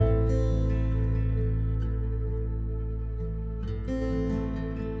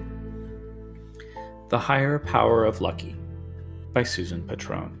The Higher Power of Lucky by Susan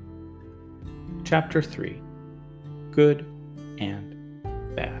Patron. Chapter 3. Good and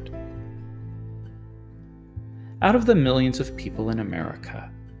Bad. Out of the millions of people in America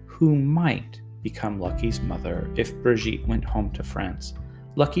who might become Lucky's mother if Brigitte went home to France,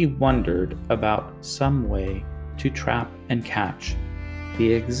 Lucky wondered about some way to trap and catch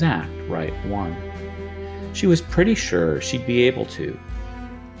the exact right one. She was pretty sure she'd be able to,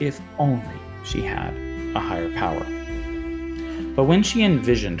 if only she had a higher power. But when she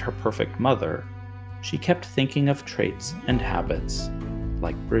envisioned her perfect mother, she kept thinking of traits and habits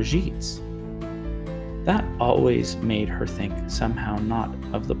like Brigitte's. That always made her think somehow not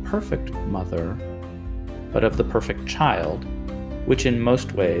of the perfect mother, but of the perfect child, which in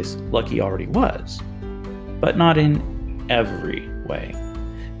most ways Lucky already was, but not in every way.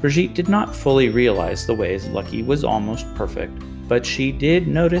 Brigitte did not fully realize the ways Lucky was almost perfect, but she did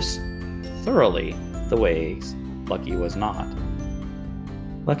notice thoroughly the ways Lucky was not.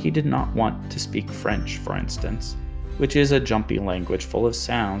 Lucky did not want to speak French, for instance, which is a jumpy language full of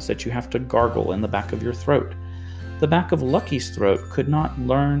sounds that you have to gargle in the back of your throat. The back of Lucky's throat could not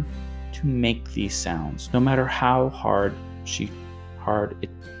learn to make these sounds, no matter how hard it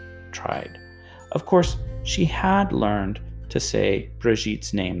tried. Of course, she had learned to say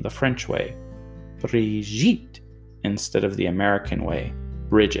Brigitte's name the French way, Brigitte, instead of the American way,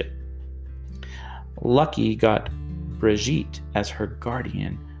 Bridget. Lucky got Brigitte as her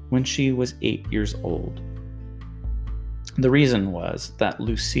guardian when she was 8 years old. The reason was that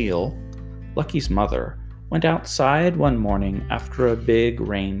Lucille, Lucky's mother, went outside one morning after a big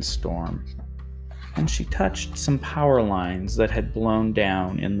rainstorm, and she touched some power lines that had blown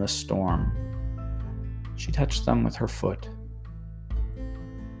down in the storm. She touched them with her foot.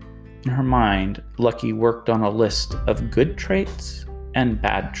 In her mind, Lucky worked on a list of good traits and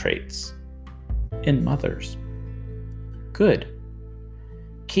bad traits in mothers. Good.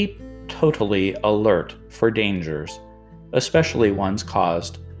 Keep totally alert for dangers, especially ones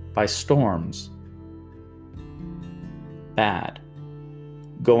caused by storms. Bad.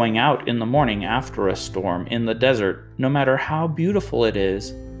 Going out in the morning after a storm in the desert, no matter how beautiful it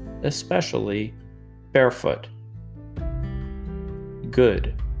is, especially barefoot.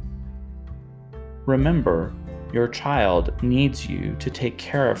 Good. Remember, your child needs you to take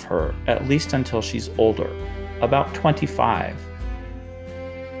care of her at least until she's older, about 25.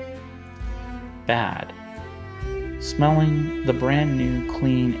 Bad. Smelling the brand new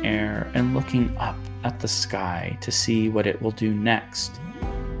clean air and looking up at the sky to see what it will do next,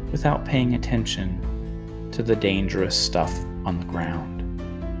 without paying attention to the dangerous stuff on the ground.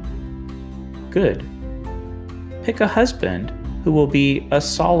 Good. Pick a husband who will be a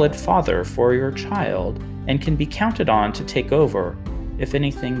solid father for your child and can be counted on to take over if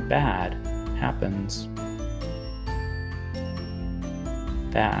anything bad happens.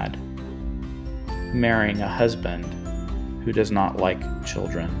 Bad. Marrying a husband who does not like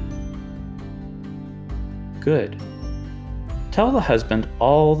children. Good. Tell the husband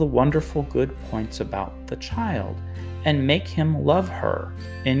all the wonderful good points about the child and make him love her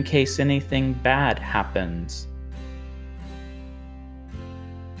in case anything bad happens.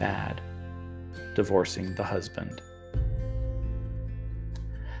 Bad. Divorcing the husband.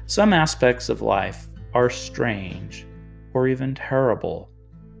 Some aspects of life are strange or even terrible,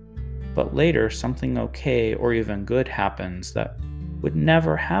 but later something okay or even good happens that would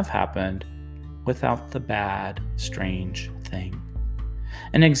never have happened without the bad, strange thing.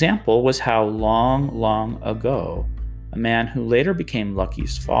 An example was how long ago, a man who later became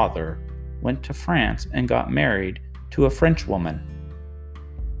Lucky's father went to France and got married to a French woman.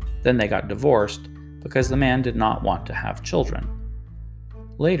 Then they got divorced because the man did not want to have children.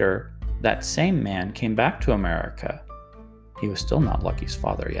 Later, that same man came back to America. He was still not Lucky's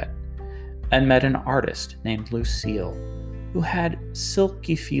father yet, and met an artist named Lucille, who had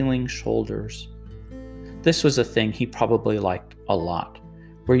silky feeling shoulders. This was a thing he probably liked a lot,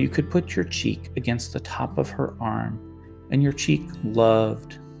 where you could put your cheek against the top of her arm, and your cheek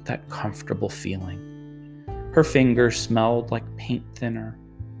loved that comfortable feeling. Her fingers smelled like paint thinner,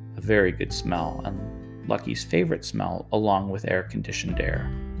 a very good smell, and Lucky's favorite smell along with air-conditioned air.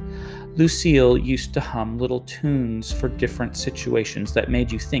 Lucille used to hum little tunes for different situations that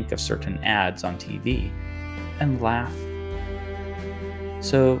made you think of certain ads on TV and laugh.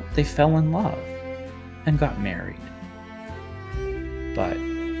 So they fell in love and got married. But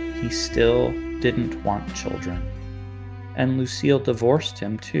he still didn't want children, and Lucille divorced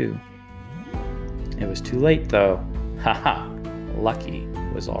him too. It was too late though. Haha, Lucky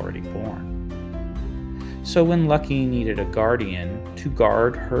was already born. So when Lucky needed a guardian to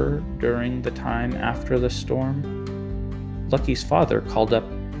guard her during the time after the storm, Lucky's father called up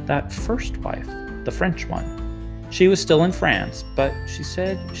that first wife, the French one. She was still in France, but she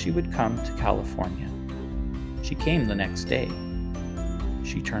said she would come to California. She came the next day.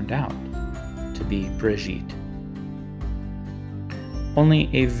 She turned out to be Brigitte. Only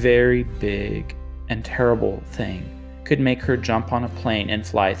a very big and terrible thing could make her jump on a plane and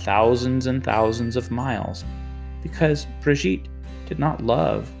fly thousands and thousands of miles, because Brigitte did not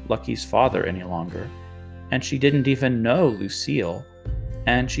love Lucky's father any longer, and she didn't even know Lucille,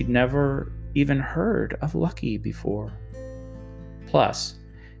 and she'd never even heard of Lucky before. Plus,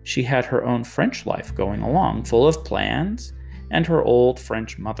 she had her own French life going along, full of plans, and her old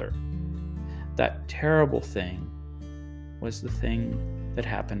French mother. That terrible thing was the thing that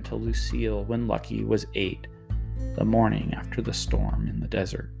happened to Lucille when Lucky was 8, the morning after the storm in the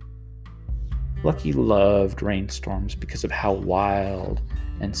desert. Lucky loved rainstorms because of how wild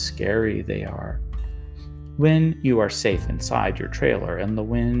and scary they are. When you are safe inside your trailer and the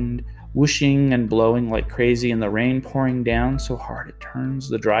wind whooshing and blowing like crazy and the rain pouring down so hard it turns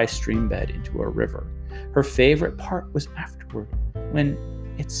the dry stream bed into a river. Her favorite part was afterward, when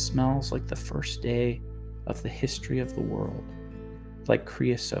it smells like the first day of the history of the world, like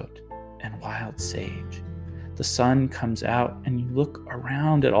creosote and wild sage. The sun comes out and you look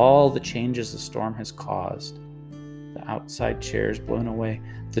around at all the changes the storm has caused. The outside chairs blown away,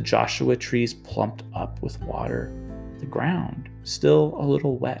 the Joshua trees plumped up with water, the ground still a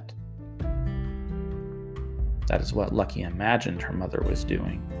little wet. That is what Lucky imagined her mother was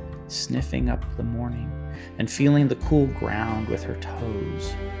doing, sniffing up the morning and feeling the cool ground with her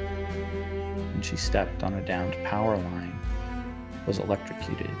toes. When she stepped on a downed power line, was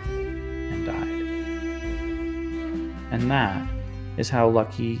electrocuted, and died. And that is how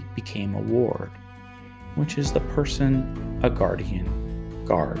Lucky became a ward, which is the person a guardian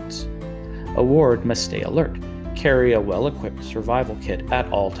guards. A ward must stay alert, carry a well-equipped survival kit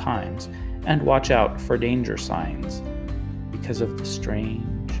at all times, and watch out for danger signs because of the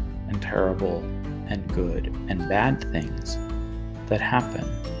strange and terrible and good and bad things that happen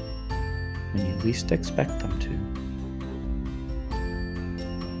when you least expect them to.